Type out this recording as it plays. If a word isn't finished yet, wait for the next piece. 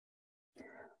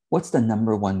What's the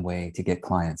number one way to get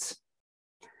clients?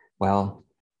 Well,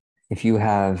 if you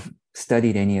have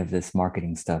studied any of this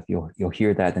marketing stuff, you'll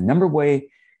hear that the number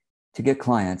way to get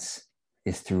clients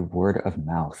is through word of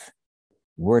mouth.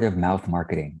 Word of mouth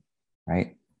marketing,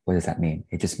 right? What does that mean?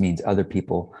 It just means other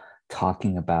people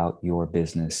talking about your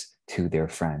business to their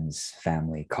friends,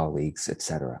 family, colleagues,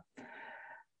 etc.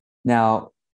 Now,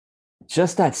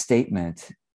 just that statement,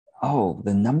 oh,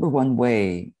 the number one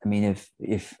way. I mean,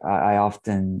 if I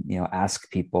often ask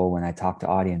people when I talk to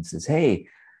audiences, hey,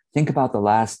 think about the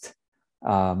last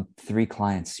three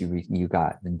clients you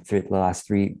got, and the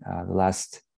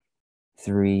last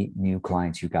three new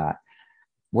clients you got.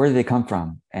 Where did they come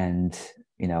from? And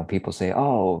people say,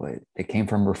 oh, they came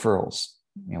from referrals,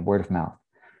 word of mouth.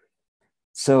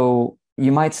 So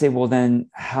you might say, well, then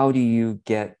how do you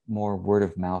get more word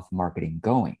of mouth marketing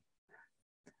going?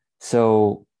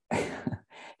 So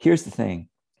here's the thing.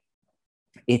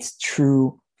 It's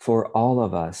true for all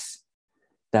of us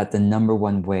that the number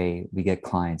one way we get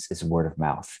clients is word of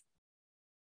mouth,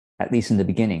 at least in the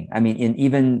beginning. I mean,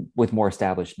 even with more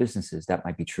established businesses, that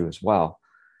might be true as well.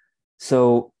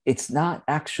 So it's not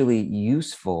actually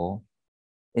useful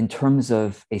in terms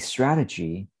of a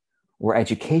strategy or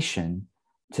education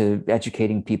to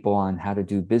educating people on how to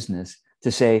do business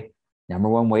to say, number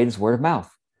one way is word of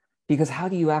mouth. Because how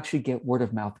do you actually get word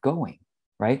of mouth going,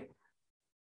 right?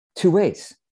 Two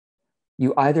ways.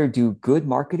 You either do good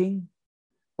marketing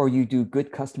or you do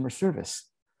good customer service.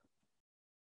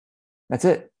 That's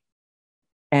it.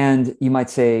 And you might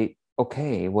say,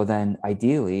 okay, well then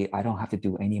ideally I don't have to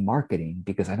do any marketing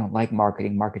because I don't like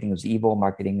marketing. Marketing is evil.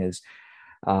 Marketing is,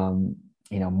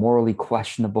 morally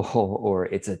questionable, or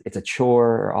it's a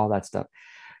chore, or all that stuff.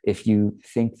 If you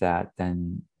think that,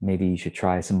 then maybe you should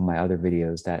try some of my other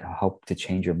videos that help to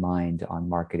change your mind on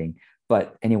marketing.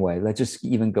 But anyway, let's just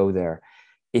even go there.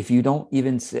 If you don't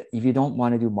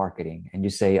want to do marketing and you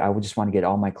say, I would just want to get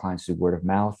all my clients through word of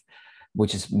mouth,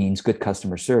 which means good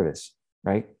customer service,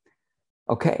 right?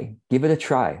 Okay, give it a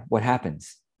try. What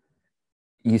happens?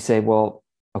 You say, well,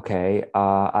 okay,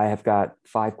 I have got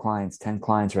 5 clients, 10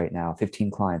 clients right now, 15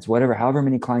 clients, whatever, however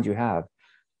many clients you have.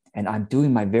 And I'm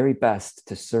doing my very best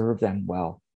to serve them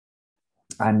well.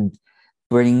 I'm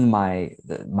bringing my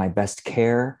best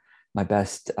care, my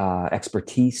best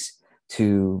expertise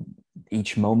to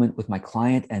each moment with my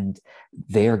client, and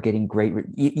they are getting great.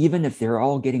 Even if they're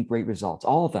all getting great results,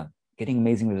 all of them getting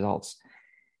amazing results,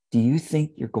 do you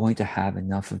think you're going to have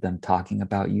enough of them talking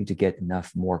about you to get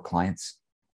enough more clients?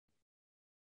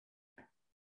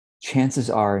 Chances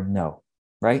are no,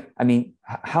 right? I mean,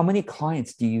 how many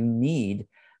clients do you need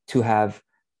to have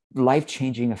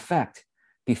life-changing effect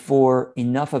before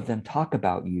enough of them talk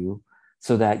about you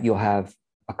so that you'll have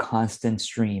a constant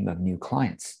stream of new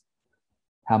clients?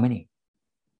 How many?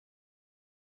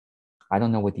 I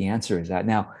don't know what the answer is at.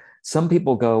 Now, some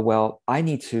people go, well, I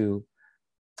need to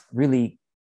really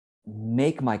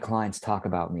make my clients talk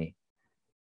about me.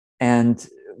 And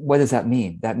what does that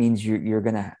mean? That means you're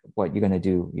going to, what you're going to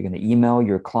do? You're going to email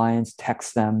your clients,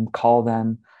 text them, call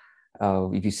them.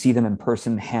 If you see them in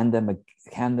person, hand them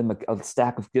a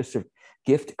stack of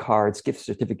gift cards, gift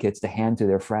certificates to hand to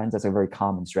their friends. That's a very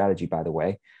common strategy, by the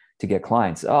way, to get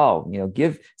clients.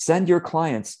 Send your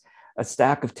clients a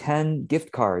stack of 10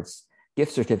 gift cards,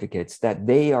 gift certificates that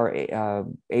they are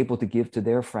able to give to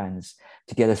their friends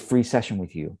to get a free session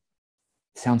with you.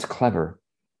 Sounds clever.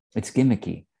 It's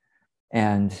gimmicky.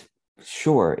 And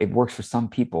sure, it works for some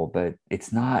people, but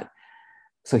it's not.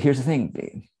 So here's the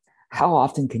thing. How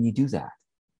often can you do that?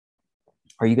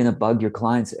 Are you going to bug your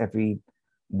clients every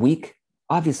week?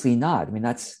 Obviously not. I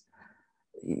mean,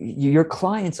 your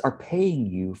clients are paying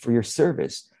you for your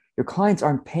service. Your clients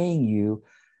aren't paying you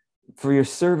for your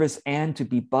service and to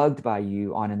be bugged by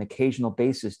you on an occasional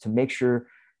basis to make sure,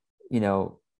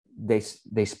 they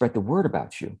spread the word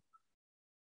about you.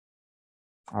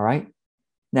 All right.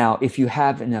 Now, if you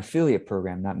have an affiliate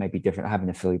program, that might be different. I have an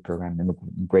affiliate program, and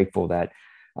I'm grateful that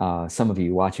some of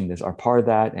you watching this are part of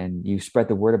that, and you spread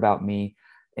the word about me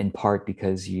in part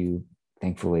because you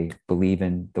thankfully believe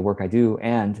in the work I do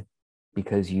and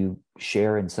because you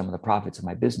share in some of the profits of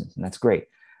my business, and that's great.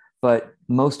 But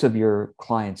most of your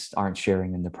clients aren't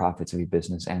sharing in the profits of your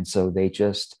business, and so they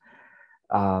just,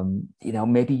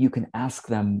 maybe you can ask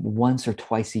them once or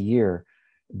twice a year,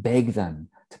 beg them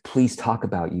to please talk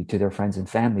about you to their friends and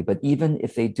family. But even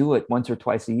if they do it once or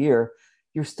twice a year,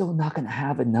 you're still not going to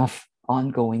have enough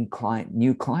ongoing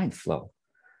new client flow.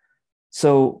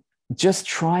 So just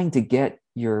trying to get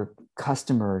your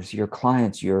customers, your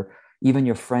clients, even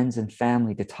your friends and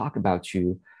family to talk about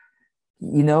you,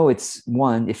 it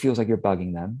feels like you're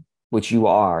bugging them. which you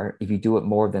are if you do it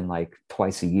more than like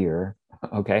twice a year.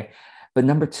 Okay. But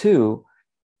number two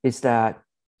is that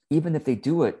even if they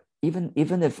do it, even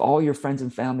if all your friends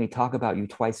and family talk about you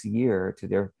twice a year to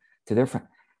their friend,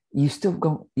 you still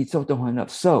don't have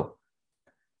enough. So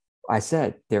I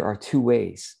said there are two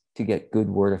ways to get good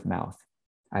word of mouth.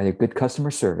 Either good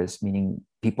customer service, meaning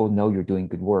people know you're doing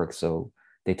good work, so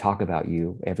they talk about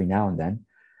you every now and then.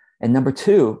 And number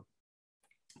two,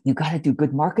 you got to do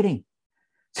good marketing.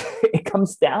 It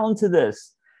comes down to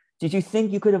this. Did you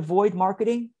think you could avoid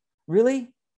marketing?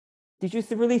 Really? Did you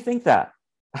really think that?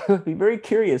 I would be very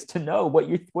curious to know what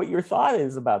your thought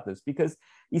is about this, because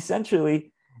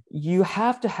essentially you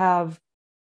have to have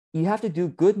you have to do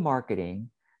good marketing,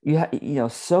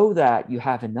 so that you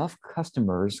have enough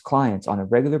customers, clients on a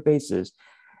regular basis,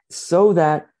 so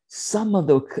that some of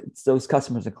those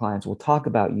customers and clients will talk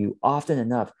about you often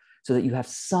enough so that you have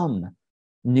some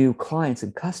new clients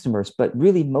and customers. But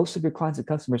really, most of your clients and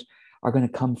customers are going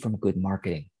to come from good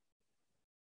marketing.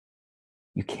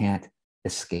 You can't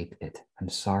escape it. I'm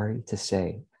sorry to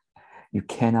say, you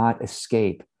cannot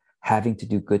escape having to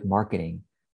do good marketing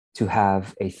to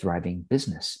have a thriving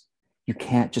business. You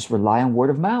can't just rely on word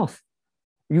of mouth.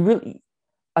 You really,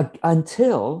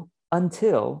 until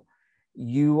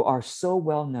you are so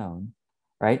well known,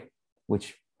 right?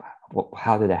 Which,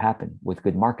 how did it happen with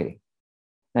good marketing?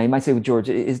 Now you might say, well, George,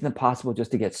 isn't it possible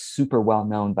just to get super well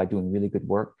known by doing really good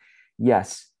work?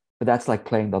 Yes, but that's like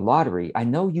playing the lottery. I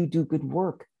know you do good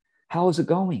work. How is it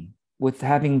going with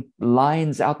having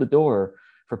lines out the door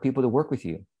for people to work with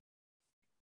you?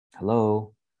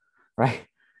 Hello, right?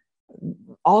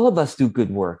 All of us do good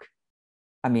work.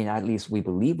 I mean, at least we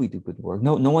believe we do good work.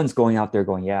 No one's going out there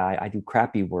going, yeah, I do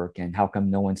crappy work, and how come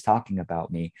no one's talking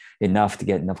about me enough to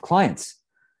get enough clients?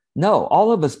 No,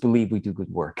 all of us believe we do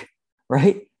good work,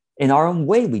 right? In our own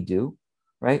way, we do,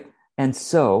 right? And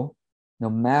so, no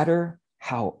matter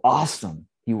how awesome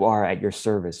you are at your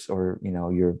service, or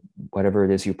your whatever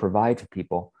it is you provide to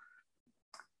people,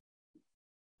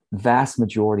 vast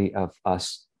majority of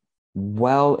us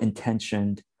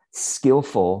well-intentioned,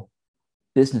 skillful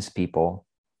business people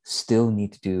still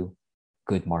need to do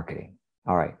good marketing.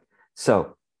 All right.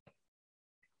 So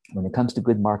when it comes to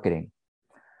good marketing,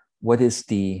 what is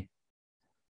the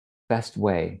best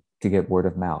way to get word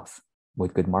of mouth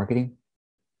with good marketing?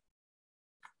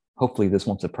 Hopefully this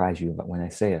won't surprise you, but when I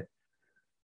say it,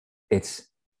 it's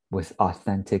with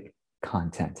authentic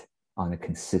content on a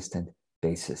consistent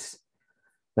basis.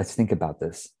 Let's think about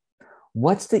this.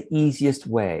 What's the easiest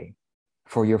way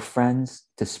for your friends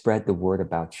to spread the word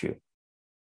about you?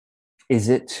 Is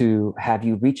it to have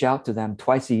you reach out to them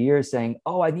twice a year saying,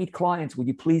 oh, I need clients. Would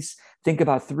you please think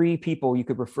about 3 people you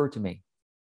could refer to me?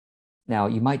 Now,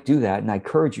 you might do that, and I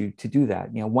encourage you to do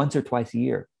that. Once or twice a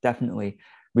year, definitely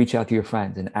reach out to your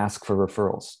friends and ask for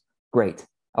referrals. Great.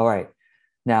 All right.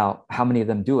 Now, how many of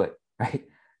them do it, right?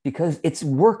 Because it's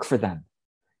work for them.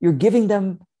 You're giving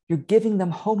them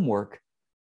homework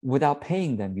without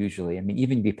paying them usually. I mean,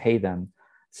 even if you pay them,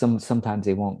 sometimes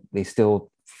they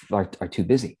still are too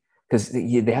busy, because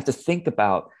they have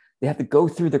to they have to go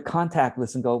through their contact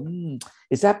list and go,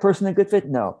 is that person a good fit?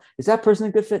 No. Is that person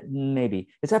a good fit? Maybe.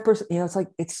 Is that person,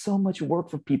 it's so much work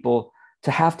for people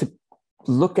to have to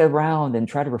look around and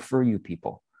try to refer you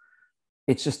people.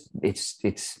 It's just, it's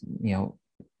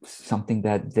something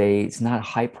that it's not a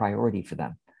high priority for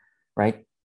them, right?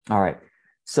 All right.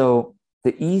 So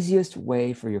the easiest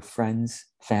way for your friends,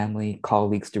 family,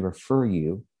 colleagues to refer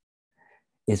you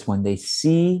is when they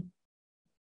see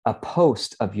a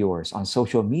post of yours on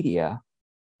social media,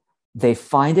 they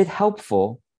find it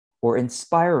helpful or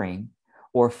inspiring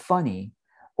or funny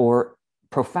or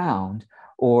profound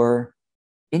or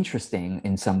interesting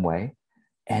in some way,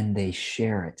 and they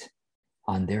share it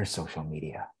on their social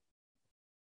media.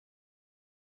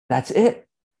 That's it.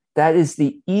 That is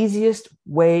the easiest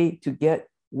way to get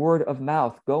word of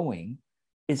mouth going,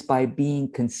 is by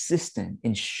being consistent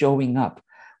in showing up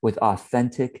with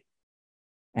authentic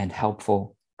and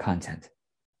helpful content.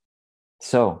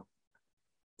 So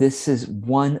this is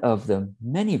one of the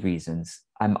many reasons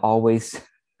I'm always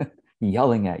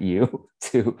yelling at you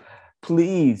to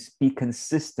please be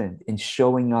consistent in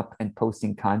showing up and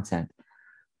posting content.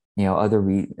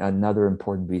 Another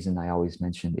important reason I always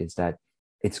mention is that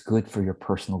it's good for your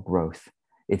personal growth.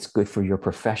 It's good for your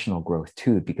professional growth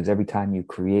too, because every time you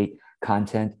create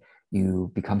content,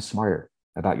 you become smarter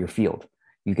about your field.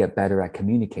 You get better at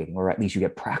communicating, or at least you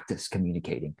get practice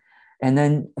communicating. And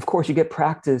then, of course, you get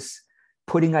practice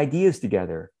putting ideas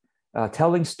together,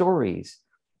 telling stories,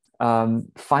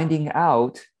 finding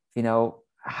out,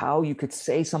 how you could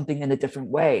say something in a different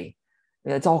way.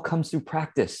 It all comes through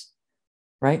practice,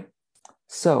 right?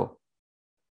 So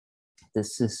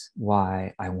this is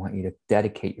why I want you to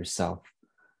dedicate yourself,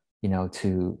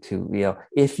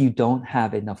 if you don't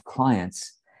have enough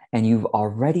clients and you've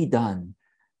already done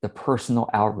the personal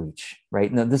outreach,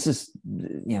 right? Now, this is,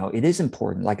 it is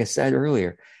important. Like I said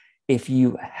earlier, if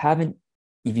you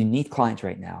need clients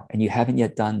right now and you haven't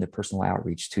yet done the personal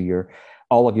outreach to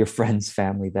all of your friends,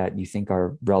 family that you think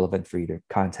are relevant for you to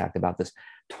contact about this,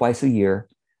 twice a year,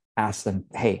 ask them,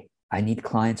 hey, I need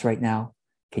clients right now.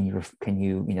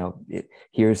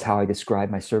 Here's how I describe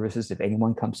my services. If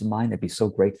anyone comes to mind, I'd be so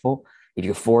grateful if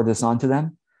you forward this on to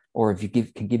them, or if you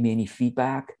can give me any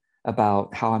feedback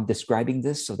about how I'm describing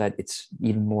this so that it's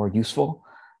even more useful,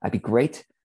 that'd be great.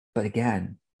 But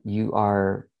again,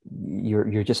 you're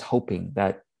just hoping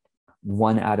that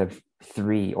 1 out of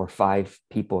 3 or 5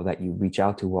 people that you reach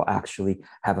out to will actually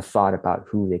have a thought about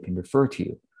who they can refer to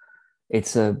you.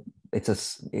 It's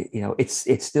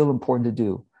still important to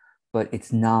do, but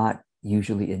it's not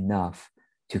usually enough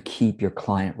to keep your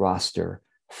client roster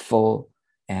full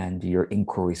and your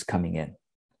inquiries coming in.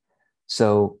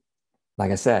 So,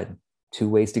 like I said, 2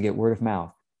 ways to get word of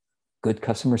mouth: good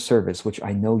customer service, which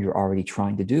I know you're already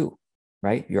trying to do,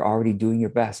 right? You're already doing your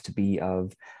best to be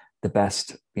of the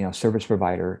best, service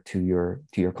provider to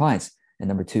your clients. And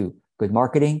number 2, good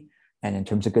marketing. And in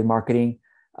terms of good marketing,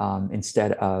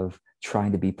 instead of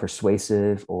trying to be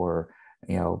persuasive or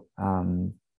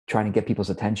trying to get people's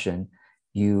attention,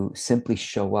 you simply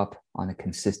show up on a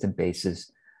consistent basis,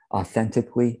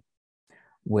 authentically,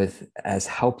 with as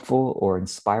helpful or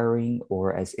inspiring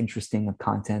or as interesting of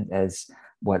content as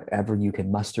whatever you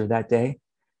can muster that day.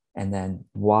 And then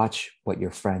watch what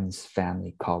your friends,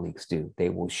 family, colleagues do. They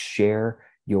will share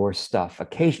your stuff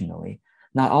occasionally.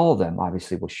 Not all of them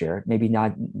obviously will share it. Maybe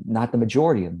not the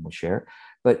majority of them will share it.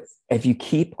 But if you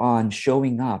keep on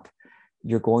showing up,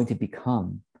 you're going to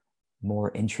become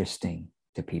more interesting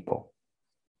to people,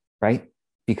 right?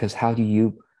 Because how do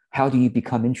you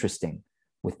become interesting?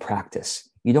 With practice.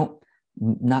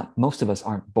 Most of us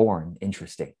aren't born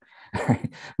interesting. Right?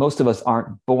 Most of us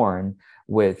aren't born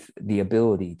with the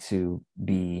ability to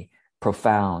be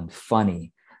profound,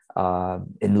 funny,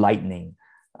 enlightening,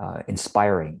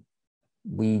 inspiring.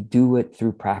 We do it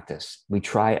through practice. We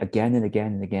try again and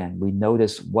again and again. We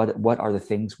notice what are the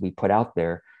things we put out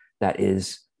there that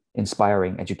is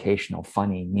inspiring, educational,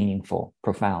 funny, meaningful,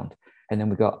 profound. And then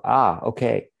we go,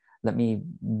 okay, let me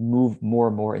move more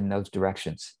and more in those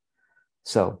directions.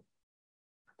 So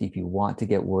if you want to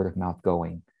get word of mouth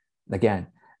going, again,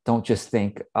 don't just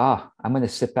think, I'm going to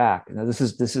sit back. This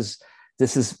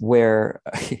is where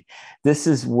this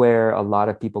is where a lot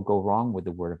of people go wrong with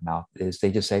the word of mouth. Is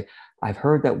they just say, I've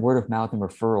heard that word of mouth and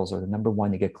referrals are the number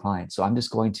one to get clients, so I'm just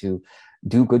going to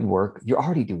do good work. You're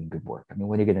already doing good work. I mean,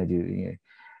 what are you going to do?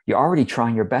 You're already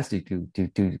trying your best to do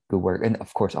good work, and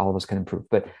of course, all of us can improve.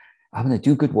 But I'm going to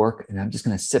do good work, and I'm just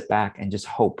going to sit back and just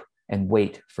hope and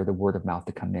wait for the word of mouth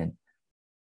to come in.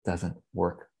 Doesn't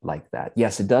work like that.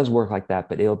 Yes, it does work like that,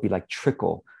 but it'll be like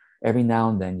trickle. Every now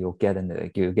and then you'll get an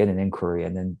inquiry,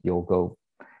 and then you'll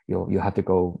have to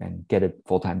go and get a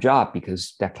full-time job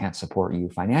because that can't support you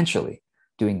financially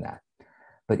doing that.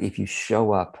 But if you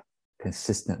show up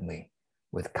consistently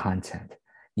with content,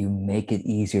 you make it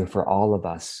easier for all of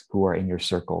us who are in your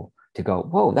circle to go,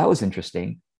 whoa, that was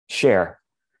interesting, share.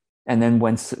 And then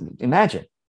imagine,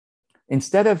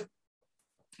 instead of,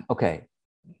 okay,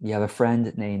 you have a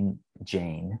friend named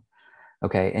Jane.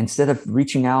 Okay, instead of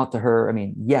reaching out to her, I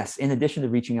mean, yes, in addition to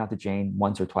reaching out to Jane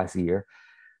once or twice a year,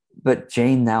 but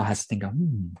Jane now has to think,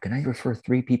 can I refer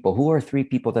 3 people? Who are 3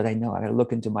 people that I know? I got to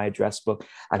look into my address book.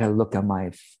 I got to look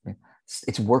on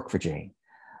it's work for Jane.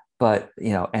 But,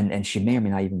 and she may or may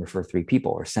not even refer 3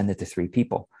 people or send it to 3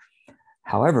 people.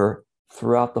 However,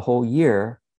 throughout the whole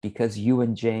year, because you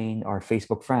and Jane are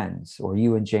Facebook friends, or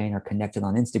you and Jane are connected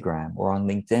on Instagram or on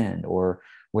LinkedIn or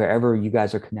wherever you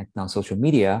guys are connected on social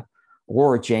media,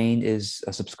 or Jane is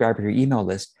a subscriber to your email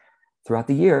list, throughout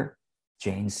the year,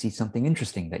 Jane sees something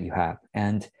interesting that you have.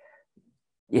 And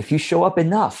if you show up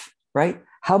enough, right?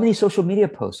 How many social media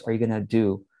posts are you going to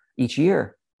do each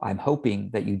year? I'm hoping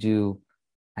that you do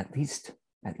at least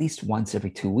once every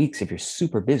 2 weeks if you're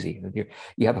super busy.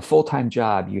 You have a full-time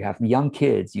job, you have young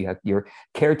kids, you're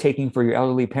caretaking for your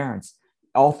elderly parents.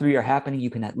 All 3 are happening. You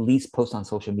can at least post on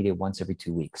social media once every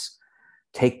 2 weeks.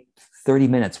 Take 30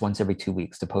 minutes once every 2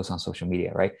 weeks to post on social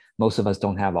media, right? Most of us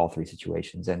don't have all 3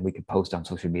 situations, and we could post on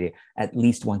social media at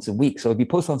least once a week. So if you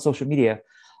post on social media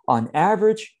on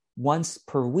average once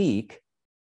per week,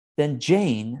 then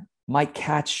Jane might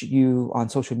catch you on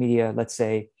social media, let's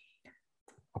say,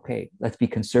 okay, let's be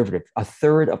conservative, a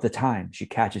third of the time she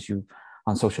catches you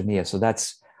on social media. So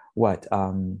that's what,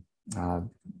 uh,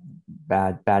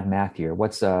 bad math here.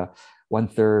 What's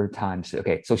 1/3 times?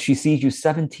 Okay, so she sees you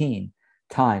 17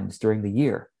 times during the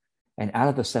year. And out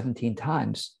of the 17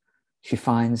 times, she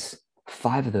finds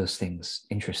 5 of those things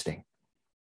interesting.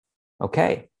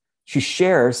 Okay, she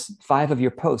shares 5 of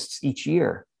your posts each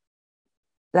year.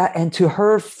 That, and to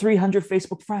her 300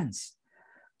 Facebook friends,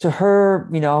 to her,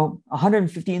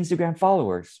 150 Instagram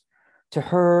followers, to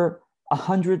her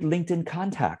 100 LinkedIn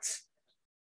contacts.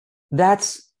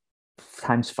 That's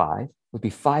times 5 would be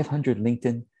 500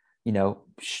 LinkedIn,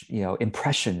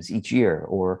 impressions each year,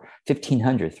 or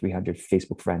 1,500, 300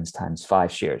 Facebook friends times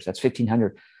 5 shares. That's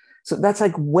 1,500. So that's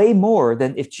like way more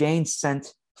than if Jane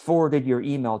forwarded your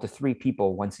email to 3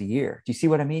 people once a year. Do you see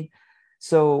what I mean?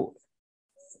 So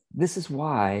this is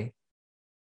why,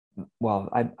 well,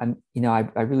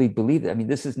 I really believe it. I mean,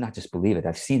 this is not just believe it,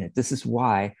 I've seen it. This is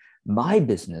why my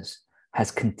business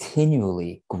has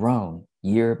continually grown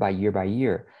year by year by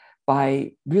year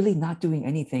by really not doing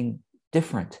anything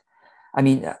different. I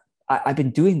mean, I've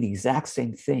been doing the exact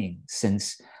same thing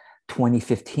since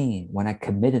 2015 when I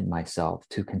committed myself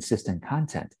to consistent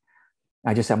content.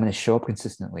 I'm going to show up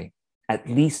consistently, at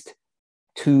least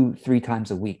 2-3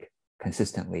 times a week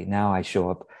consistently. Now I show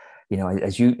up,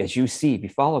 as you see, if you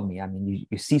follow me, I mean,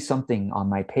 you see something on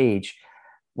my page,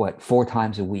 4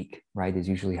 times a week, right? Is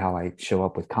usually how I show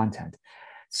up with content.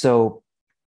 So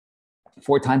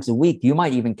 4 times a week, you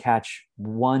might even catch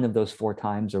one of those 4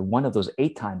 times or one of those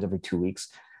 8 times every 2 weeks,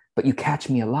 but you catch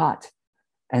me a lot.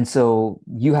 And so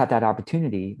you have that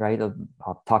opportunity, right? I'm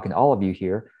talking to all of you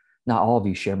here. Not all of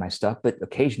you share my stuff, but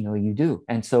occasionally you do.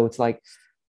 And so it's like,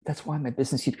 that's why my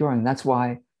business keeps growing. That's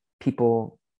why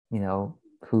people,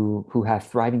 who have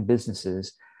thriving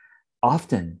businesses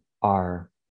often are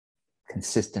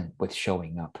consistent with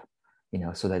showing up,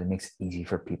 so that it makes it easy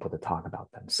for people to talk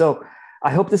about them. So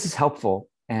I hope this is helpful,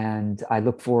 and I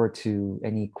look forward to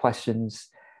any questions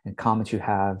and comments you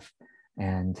have.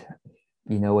 And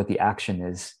what the action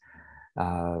is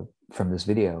from this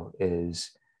video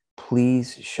is,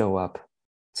 please show up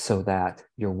so that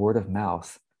your word of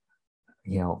mouth,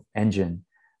 engine,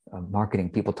 marketing,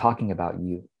 people talking about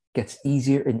you, gets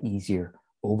easier and easier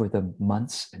over the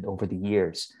months and over the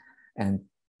years. And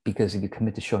because if you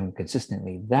commit to showing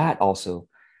consistently, that also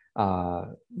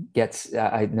gets,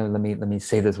 I know, let me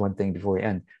say this one thing before we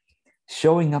end.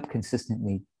 Showing up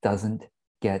consistently doesn't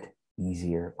get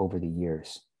easier over the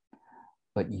years,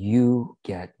 but you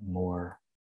get more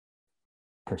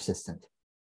persistent.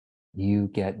 You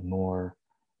get more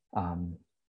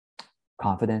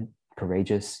confident,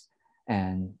 courageous,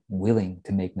 and willing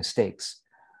to make mistakes.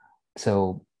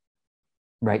 So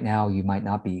right now, you might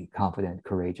not be confident,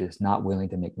 courageous, not willing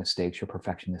to make mistakes, you're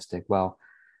perfectionistic. Well,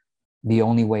 the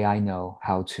only way I know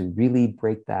how to really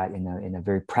break that in a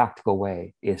very practical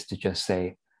way is to just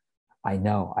say, I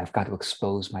know I've got to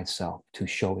expose myself to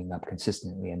showing up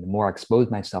consistently. And the more I expose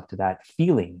myself to that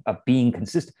feeling of being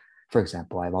consistent, for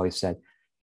example, I've always said,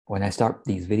 when I start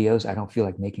these videos, I don't feel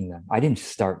like making them. I didn't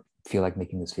feel like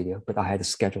making this video, but I had a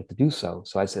schedule to do so.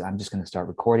 So I said, I'm just going to start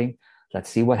recording. Let's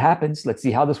see what happens. Let's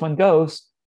see how this one goes.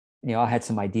 I had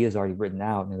some ideas already written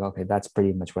out, and okay, that's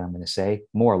pretty much what I'm going to say,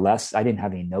 more or less. I didn't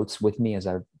have any notes with me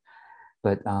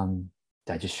but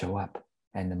I just show up.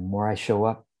 And the more I show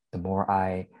up, the more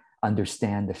I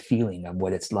understand the feeling of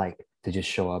what it's like to just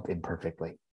show up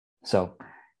imperfectly. So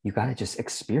you got to just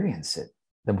experience it.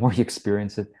 The more you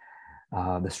experience it,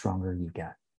 the stronger you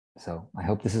get. So I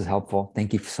hope this is helpful.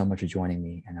 Thank you so much for joining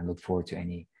me, and I look forward to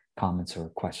any comments or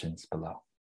questions below.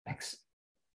 Thanks.